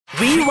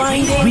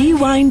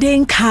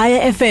Rewinding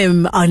Kaya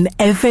FM on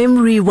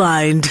FM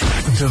Rewind.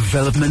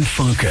 Development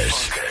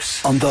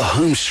Focus on the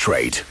home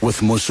straight with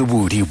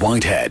Musubudi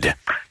Whitehead.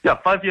 Yeah,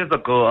 5 years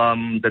ago,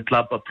 the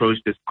club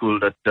approached the school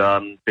that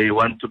they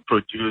want to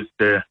produce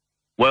the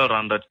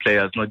well-rounded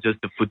players, not just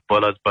the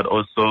footballers, but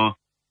also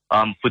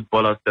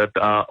footballers that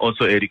are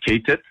also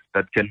educated,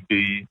 that can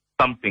be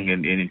something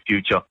in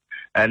future.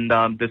 And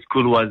the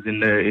school was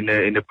in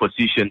a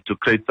position to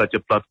create such a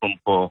platform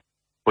for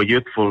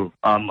youthful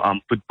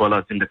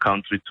footballers in the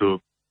country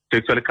to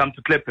actually come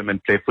to Clapham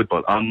and play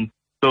football.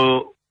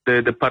 So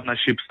the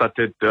partnership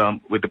started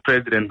with the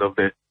president of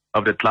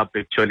the club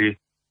actually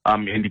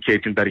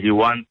indicating that he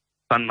wants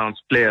Sundowns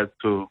players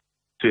to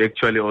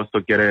actually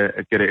also get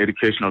an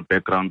educational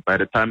background. By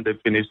the time they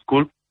finish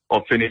school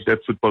or finish their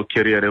football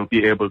career, they'll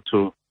be able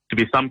to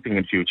be something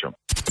in future.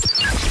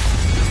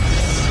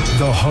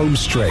 The Home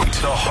Straight.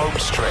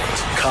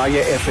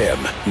 Kaya FM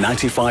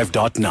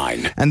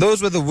 95.9. And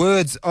those were the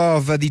words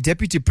of the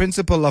Deputy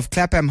Principal of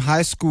Clapham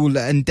High School,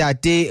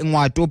 Ntate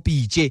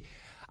Ngwatopije.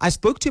 I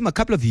spoke to him a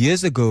couple of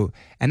years ago,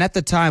 and at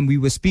the time we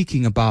were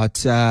speaking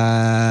about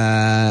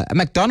a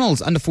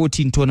McDonald's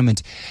under-14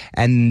 tournament,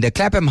 and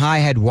Clapham High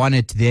had won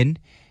it then,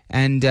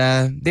 and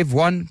they've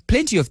won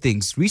plenty of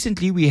things.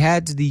 Recently we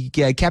had the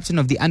captain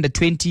of the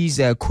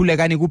under-20s,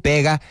 Kulegani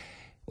Gupega,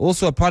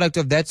 also a product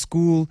of that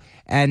school,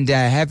 and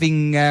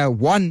having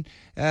won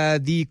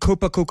the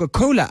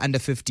Coca-Cola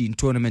under-15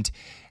 tournament.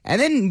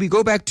 And then we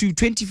go back to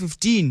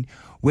 2015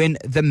 when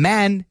the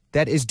man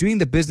that is doing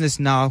the business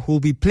now, who will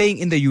be playing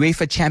in the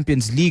UEFA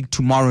Champions League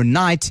tomorrow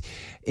night,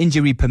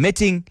 injury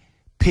permitting,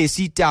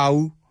 Percy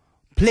Tau,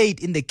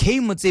 played in the Kay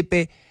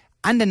Motsepe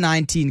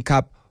Under-19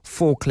 Cup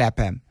for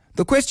Clapham.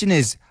 The question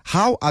is,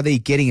 how are they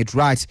getting it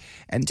right?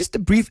 And just a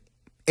brief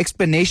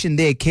explanation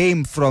there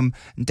came from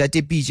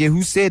Ntate PJ,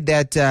 who said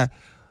that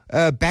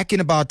back in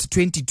about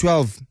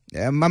 2012,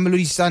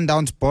 Mamelodi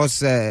Sundowns boss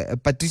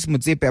Patrice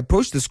Motsepe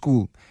approached the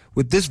school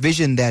with this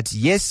vision that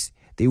yes,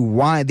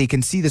 they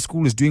can see the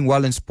school is doing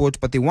well in sport,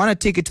 but they want to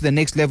take it to the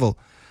next level.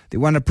 They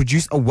want to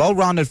produce a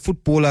well-rounded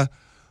footballer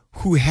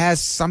who has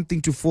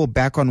something to fall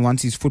back on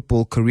once his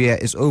football career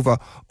is over,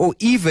 or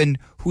even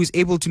who is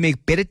able to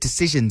make better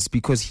decisions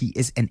because he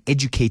is an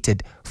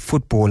educated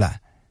footballer.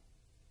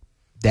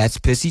 That's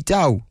Percy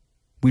Tau.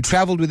 We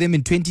traveled with him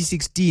in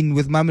 2016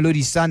 with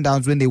Mamelodi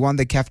Sundowns when they won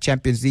the CAF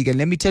Champions League. And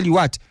let me tell you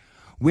what,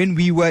 when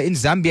we were in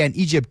Zambia and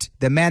Egypt,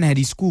 the man had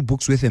his school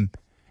books with him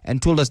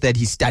and told us that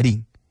he's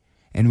studying.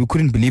 And we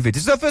couldn't believe it.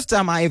 It's the first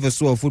time I ever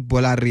saw a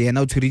footballer because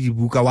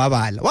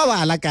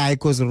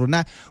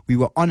we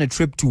were on a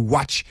trip to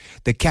watch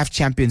the CAF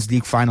Champions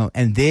League final,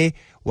 and there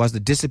was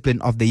the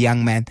discipline of the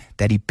young man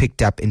that he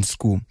picked up in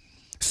school.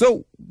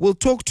 So we'll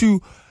talk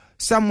to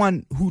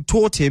someone who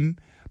taught him,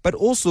 but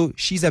also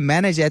she's a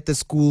manager at the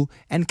school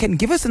and can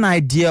give us an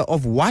idea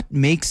of what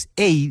makes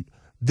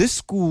this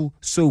school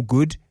so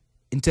good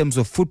in terms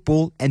of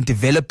football and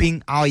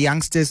developing our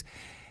youngsters,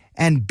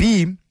 and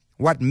B,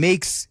 what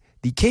makes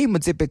the Kay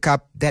Motsepe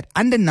Cup, that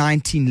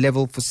under-19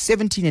 level for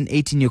 17 and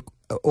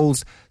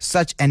 18-year-olds,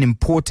 such an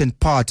important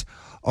part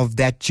of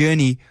that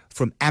journey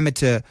from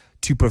amateur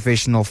to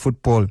professional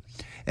football.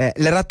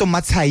 Lerato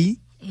Matshai,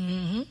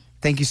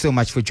 thank you so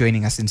much for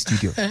joining us in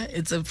studio.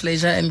 It's a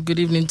pleasure, and good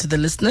evening to the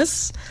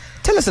listeners.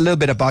 Tell us a little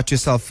bit about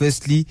yourself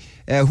firstly.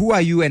 Who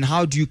are you and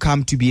how do you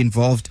come to be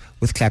involved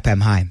with Clapham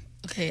High?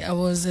 Okay, I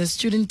was a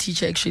student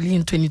teacher actually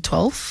in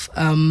 2012,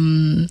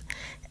 and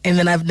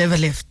then I've never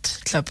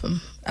left Clapham.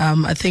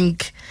 I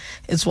think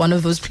it's one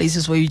of those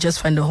places where you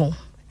just find a home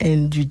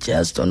and you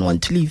just don't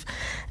want to leave.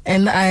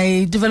 And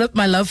I developed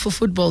my love for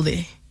football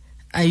there.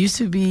 I used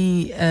to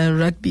be a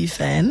rugby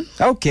fan.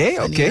 Okay.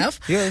 Enough.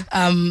 Yeah.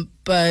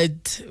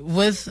 But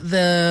with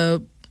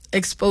the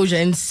exposure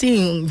and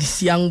seeing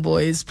these young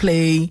boys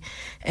play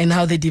and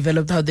how they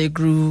developed, how they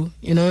grew,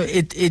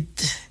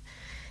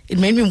 it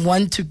made me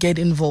want to get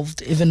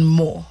involved even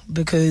more,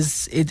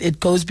 because it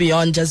goes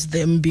beyond just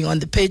them being on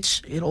the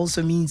pitch. It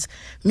also means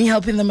me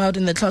helping them out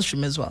in the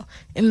classroom as well.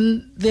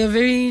 And they're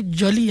very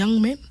jolly young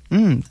men,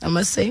 I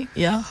must say,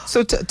 yeah.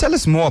 So tell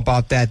us more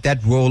about that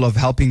role of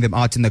helping them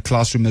out in the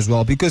classroom as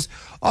well, because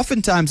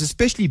oftentimes,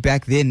 especially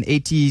back then,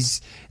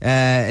 80s,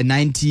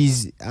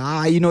 90s,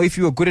 if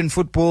you were good in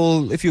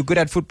football, if you're good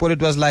at football,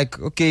 it was like,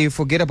 okay,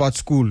 forget about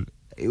school.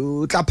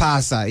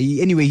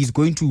 Anyway, he's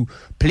going to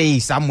play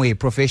somewhere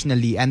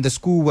professionally, and the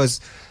school was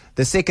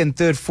the second,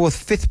 third, fourth,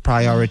 fifth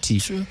priority.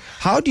 True.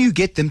 How do you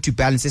get them to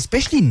balance,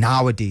 especially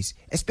nowadays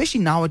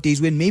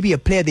when maybe a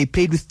player they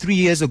played with 3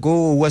 years ago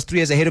or was 3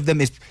 years ahead of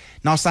them is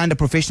now signed a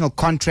professional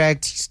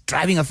contract, he's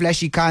driving a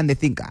flashy car, and they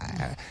think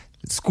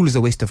school is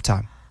a waste of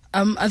time?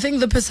 I think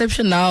the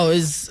perception now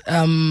is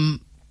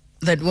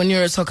that when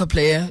you're a soccer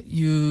player,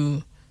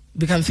 you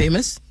become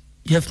famous,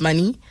 you have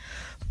money,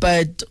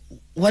 but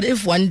what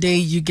if one day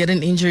you get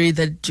an injury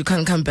that you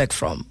can't come back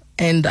from?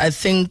 And I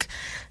think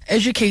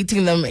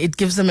educating them, it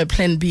gives them a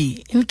plan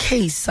B in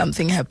case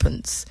something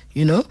happens,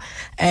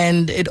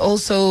 and it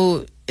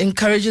also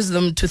encourages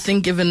them to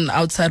think even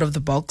outside of the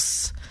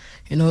box,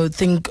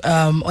 think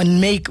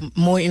and make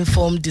more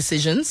informed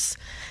decisions.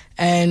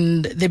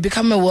 And they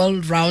become a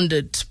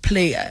well-rounded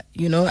player,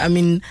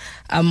 one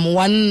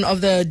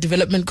of the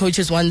development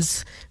coaches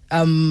once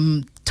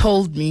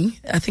told me,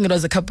 I think it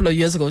was a couple of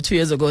years ago, 2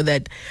 years ago,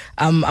 that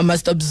I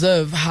must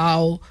observe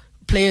how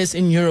players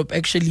in Europe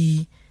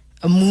actually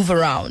move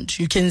around.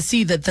 You can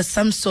see that there's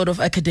some sort of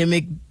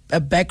academic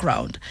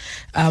background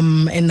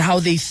and how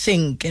they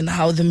think and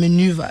how they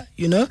maneuver,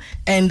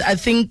 And I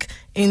think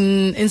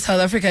in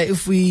South Africa,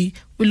 if we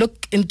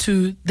look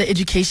into the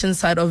education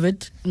side of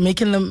it,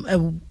 making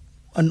them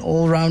an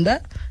all-rounder,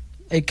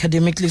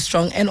 academically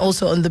strong, and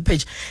also on the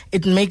pitch,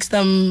 it makes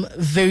them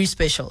very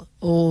special,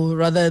 or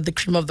rather the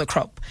cream of the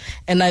crop.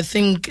 And I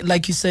think,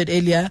 like you said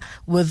earlier,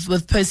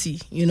 with Percy,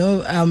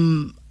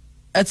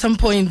 at some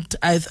point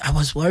I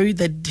was worried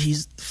that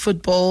he's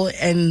football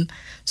and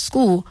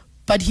school,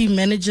 but he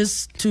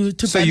manages to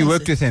So you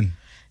worked with him?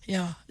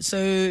 Yeah. So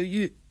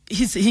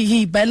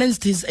he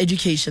balanced his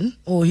education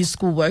or his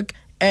schoolwork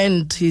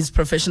and his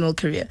professional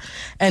career.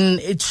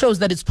 And it shows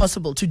that it's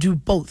possible to do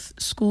both,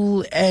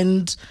 school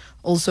and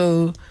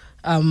also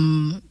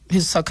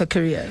his soccer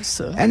career.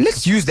 So. And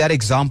let's use that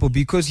example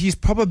because he's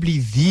probably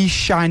the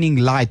shining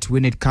light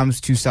when it comes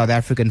to South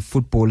African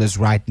footballers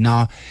right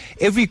now.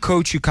 Every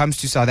coach who comes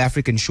to South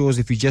African shores,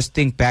 if you just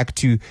think back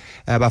to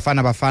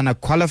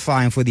Bafana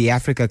qualifying for the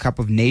Africa Cup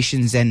of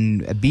Nations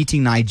and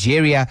beating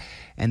Nigeria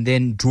and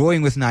then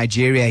drawing with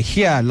Nigeria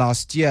here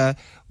last year,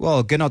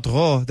 well,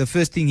 Genotro, the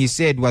first thing he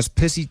said was,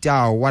 Percy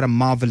Tau, what a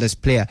marvelous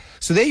player.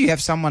 So there you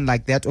have someone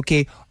like that.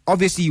 Okay,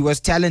 obviously he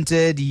was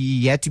talented.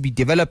 He had to be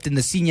developed in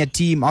the senior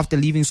team after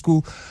leaving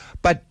school.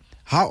 But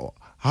how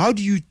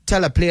do you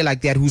tell a player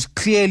like that who's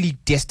clearly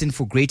destined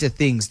for greater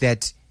things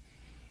that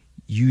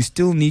you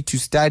still need to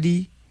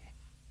study,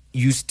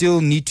 you still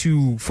need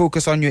to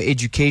focus on your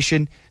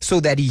education so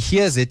that he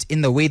hears it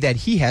in the way that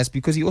he has,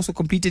 because he also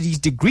completed his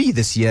degree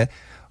this year.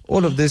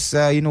 All of this,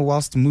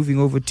 whilst moving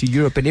over to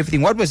Europe and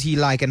everything. What was he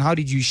like, and how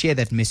did you share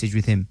that message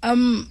with him?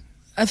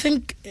 I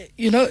think,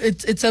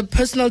 it's a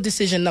personal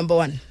decision, number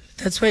one.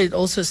 That's where it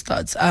also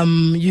starts.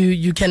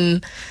 You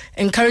can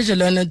encourage a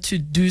learner to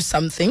do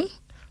something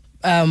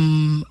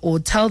or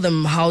tell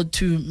them how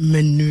to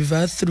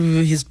maneuver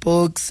through his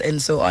books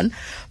and so on.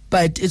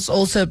 But it's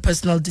also a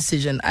personal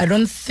decision. I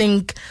don't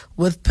think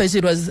with Percy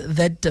it was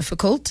that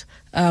difficult.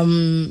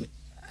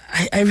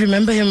 I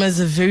remember him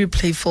as a very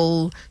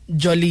playful,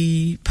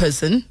 jolly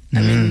person.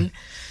 I mean,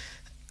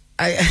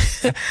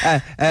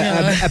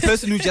 a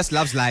person who just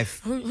loves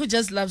life. Who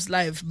just loves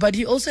life. But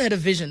he also had a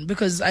vision,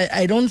 because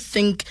I don't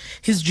think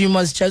his dream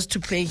was just to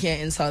play here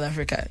in South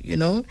Africa,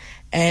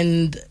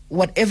 And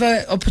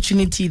whatever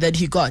opportunity that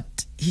he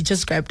got, he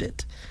just grabbed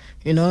it,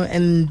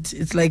 And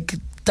it's like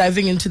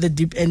diving into the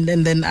deep end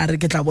and then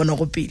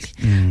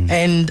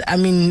And I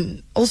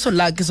mean, also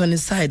luck is on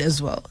his side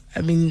as well. I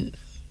mean,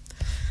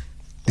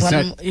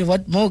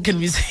 what more can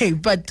we say?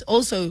 But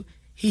also,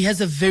 he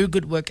has a very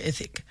good work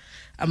ethic,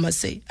 I must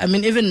say. I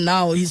mean, even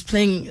now, he's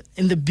playing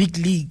in the big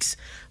leagues.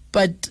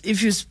 But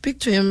if you speak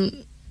to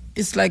him,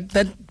 it's like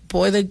that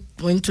boy that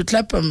went to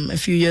Clapham a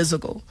few years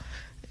ago.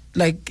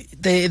 Like,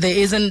 there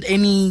isn't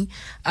any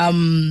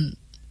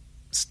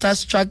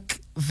starstruck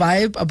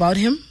vibe about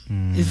him,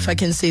 if I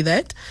can say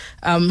that.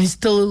 He's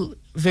still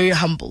very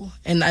humble.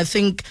 And I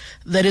think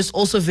that is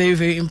also very,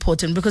 very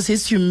important, because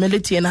his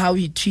humility and how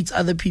he treats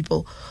other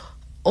people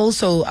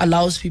also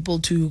allows people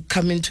to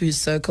come into his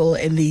circle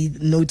and they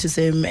notice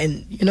him.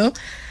 And,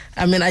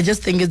 I mean, I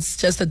just think it's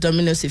just a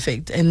dominoes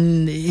effect.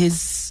 And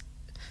his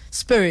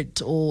spirit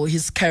or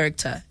his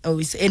character or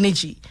his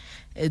energy,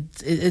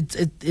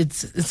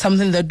 it's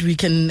something that we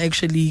can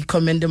actually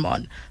commend him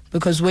on.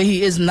 Because where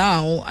he is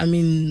now, I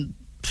mean,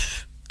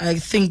 I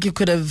think he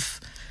could have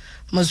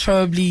most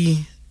probably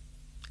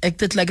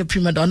acted like a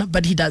prima donna,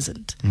 but he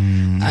doesn't.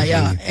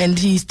 Yeah, and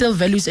he still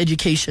values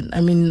education.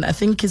 I mean, I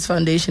think his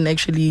foundation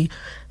actually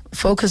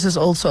focuses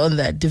also on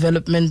that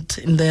development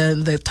in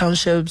the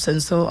townships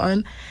and so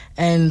on.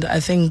 And I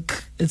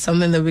think it's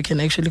something that we can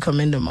actually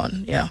commend him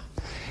on. Yeah.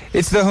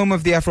 It's the home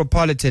of the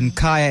Afropolitan,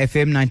 Kaya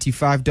FM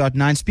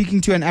 95.9.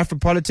 Speaking to an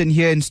Afropolitan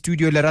here in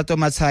studio, Lerato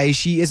Matshai.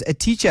 She is a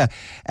teacher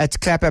at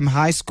Clapham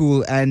High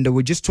School, and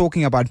we're just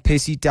talking about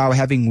Percy Tau,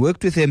 having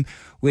worked with him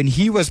when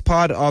he was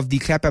part of the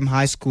Clapham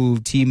High School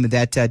team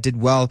that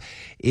did well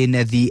in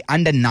the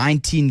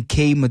under-19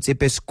 Kay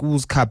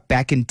Motsepe Cup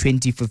back in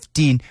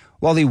 2015.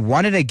 Well, they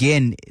won it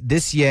again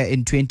this year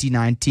in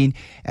 2019,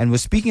 and we're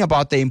speaking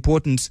about the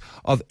importance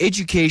of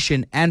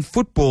education and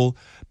football,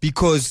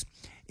 because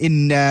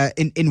in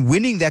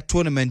winning that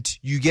tournament,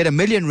 you get R1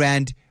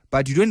 million,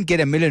 but you don't get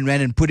R1 million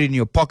and put it in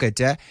your pocket.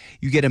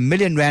 You get R1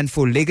 million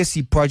for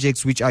legacy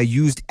projects which are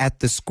used at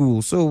the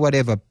school. So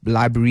whatever,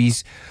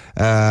 libraries,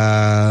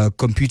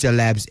 computer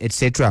labs,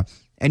 etc.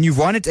 And you've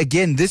won it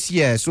again this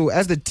year. So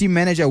as the team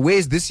manager,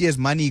 where's this year's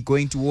money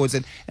going towards?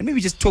 And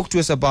maybe just talk to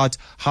us about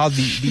how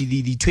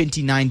the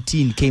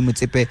 2019 Kay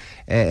Motsepe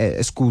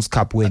Schools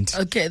Cup went.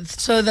 Okay,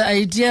 so the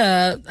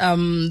idea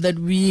that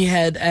we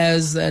had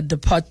as a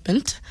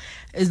department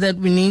is that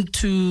we need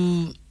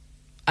to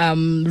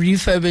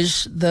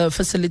refurbish the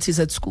facilities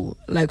at school,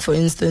 like for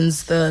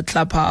instance the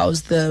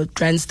clubhouse, the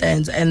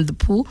grandstands, and the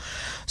pool,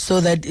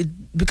 so that it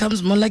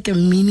becomes more like a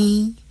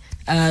mini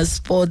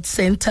sports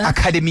center,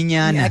 Academy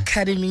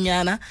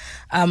Nyana.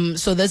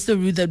 So that's the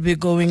route that we're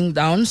going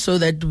down, so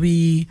that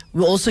we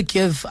also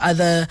give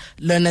other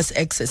learners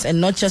access,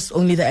 and not just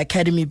only the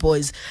academy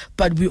boys,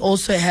 but we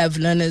also have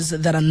learners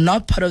that are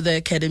not part of the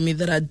academy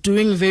that are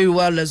doing very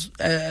well as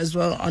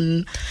well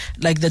on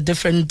like the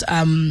different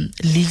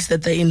leagues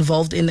that they're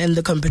involved in and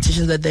the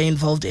competitions that they're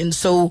involved in.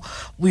 So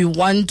we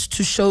want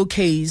to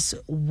showcase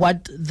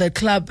what the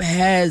club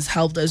has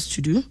helped us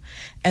to do,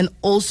 and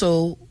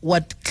also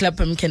what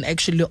Clapham can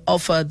actually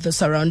offer the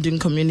surrounding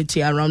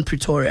community around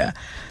Pretoria.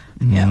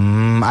 Yeah.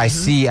 I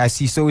see.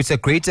 So it's a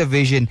greater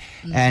vision.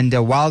 And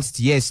whilst,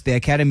 yes, the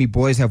academy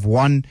boys have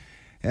won,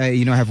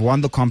 have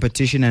won the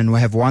competition and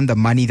have won the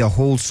money, the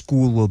whole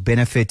school will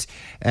benefit.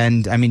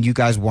 And I mean, you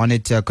guys won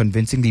it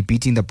convincingly,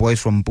 beating the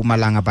boys from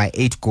Mpumalanga by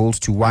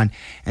 8-1.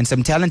 And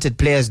some talented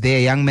players there,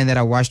 young men that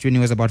I watched when he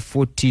was about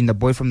 14, the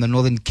boy from the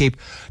Northern Cape,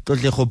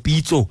 Totlego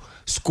Pitso,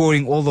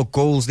 scoring all the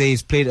goals there.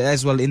 He's played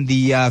as well in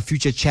the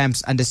Future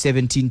Champs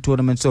Under-17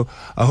 tournament. So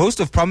a host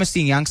of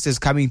promising youngsters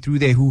coming through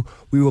there who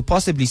we will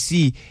possibly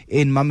see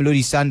in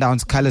Mamelodi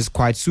Sundowns colours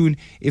quite soon,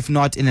 if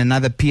not in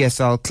another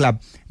PSL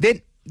club.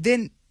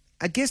 Then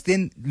I guess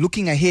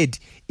looking ahead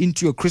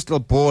into a crystal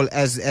ball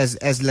as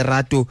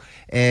Lerato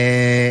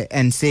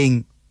and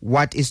saying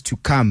what is to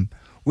come.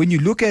 When you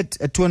look at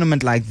a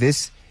tournament like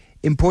this,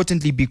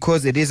 importantly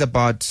because it is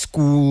about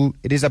school,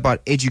 it is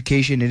about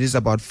education, it is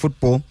about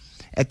football.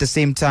 At the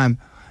same time,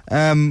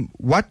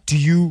 what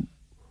can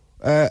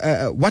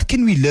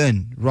we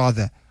learn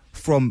rather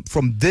from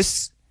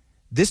this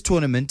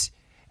tournament,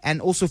 and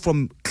also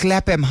from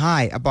Clapham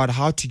High about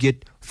how to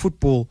get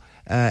football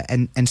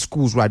and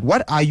schools right?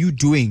 What are you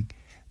doing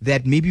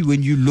that maybe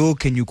when you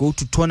look and you go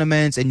to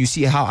tournaments and you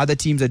see how other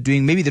teams are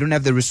doing, maybe they don't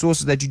have the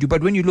resources that you do,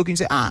 but when you look and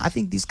say, I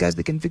think these guys,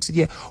 they can fix it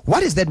here.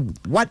 What is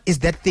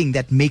that thing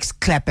that makes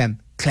Clapham?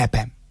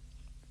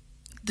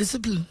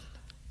 Discipline.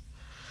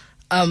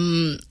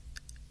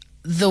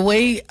 The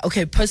way,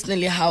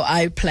 personally, how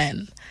I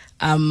plan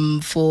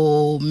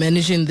for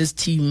managing this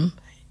team,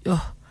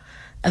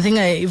 I think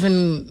I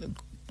even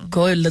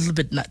go a little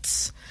bit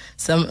nuts.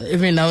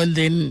 Every now and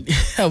then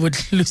I would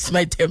lose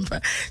my temper.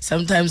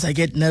 Sometimes I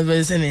get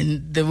nervous, and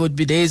then there would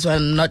be days when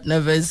I'm not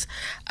nervous.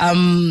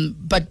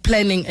 But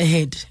planning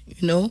ahead,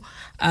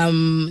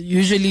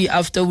 usually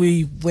after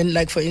we win,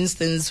 like for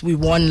instance, we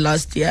won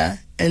last year,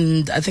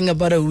 and I think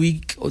about a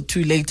week or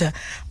two later,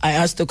 I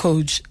asked the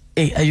coach,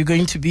 hey, are you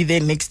going to be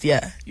there next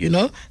year?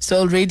 So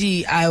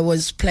already I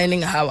was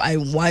planning how I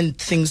want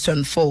things to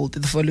unfold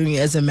the following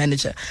year as a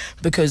manager,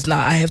 because now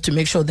I have to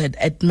make sure that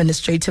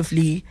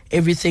administratively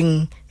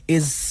everything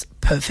is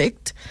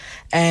perfect.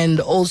 And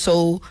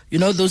also,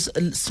 those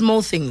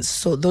small things,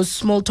 so those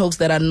small talks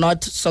that are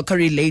not soccer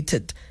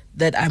related,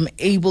 that I'm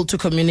able to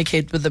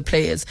communicate with the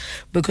players,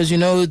 because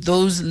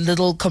those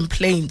little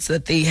complaints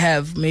that they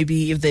have,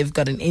 maybe if they've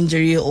got an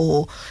injury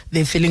or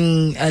they're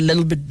feeling a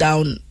little bit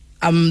down,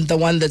 I'm the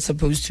one that's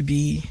supposed to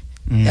be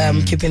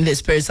keeping their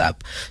spirits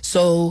up.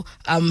 So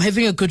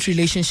having a good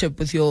relationship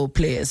with your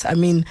players. I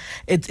mean,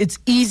 it's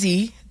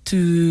easy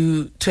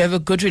to have a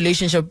good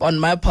relationship on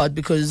my part,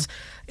 because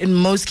in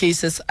most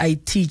cases I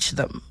teach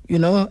them.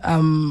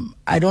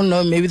 I don't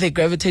know, maybe they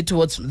gravitate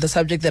towards the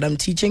subject that I'm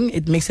teaching.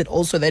 It makes it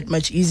also that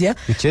much easier.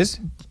 Which is?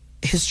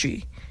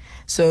 History.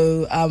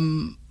 So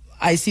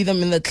I see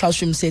them in the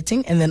classroom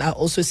setting, and then I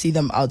also see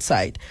them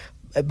outside.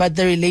 But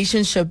the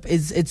relationship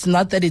it's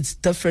not that it's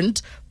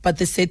different, but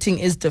the setting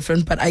is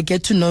different. But I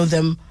get to know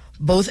them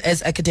both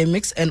as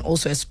academics and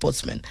also as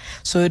sportsmen.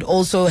 So it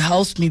also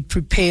helps me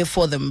prepare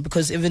for them,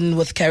 because even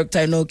with character,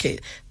 I know,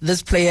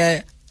 this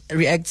player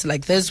reacts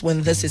like this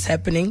when this is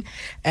happening.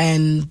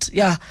 And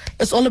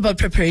it's all about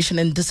preparation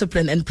and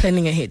discipline and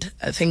planning ahead.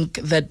 I think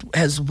that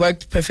has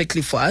worked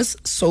perfectly for us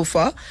so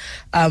far.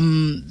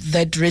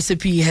 That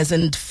recipe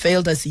hasn't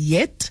failed us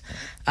yet.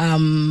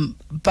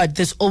 But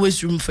there's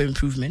always room for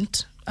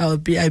improvement. I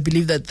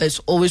believe that there's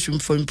always room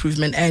for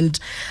improvement. And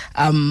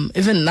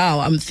even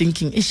now, I'm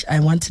thinking, I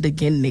want it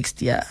again next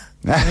year.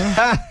 She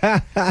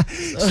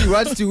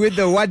wants to win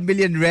the 1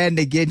 million rand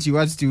again. She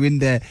wants to win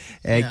the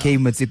Kay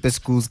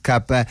Motsepe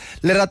Cup.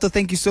 Lerato,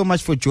 thank you so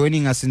much for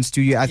joining us in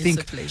studio. I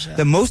think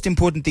the most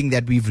important thing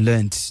that we've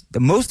learned,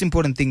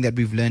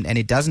 and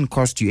it doesn't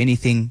cost you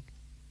anything,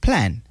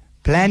 plan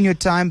your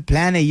time,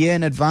 plan a year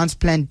in advance,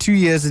 plan 2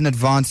 years in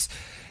advance,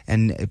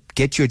 and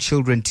get your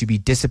children to be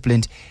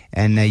disciplined,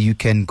 and you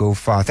can go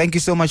far. Thank you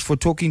so much for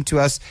talking to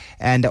us,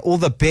 and all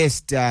the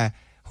best.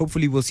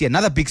 Hopefully we'll see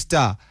another big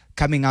star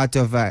coming out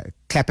of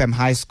Clapham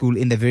High School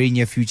in the very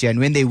near future. And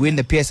when they win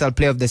the PSL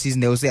Player of the Season,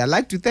 they will say, I'd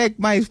like to thank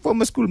my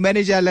former school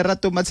manager,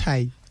 Lerato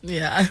Matshai.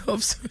 Yeah, I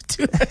hope so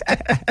too.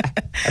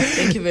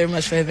 Thank you very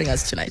much for having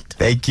us tonight.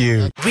 Thank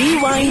you.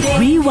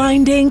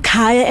 Rewinding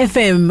Kaya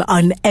FM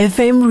on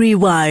FM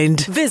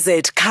Rewind.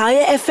 Visit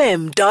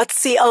kayafm.co.za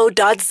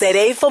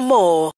for more.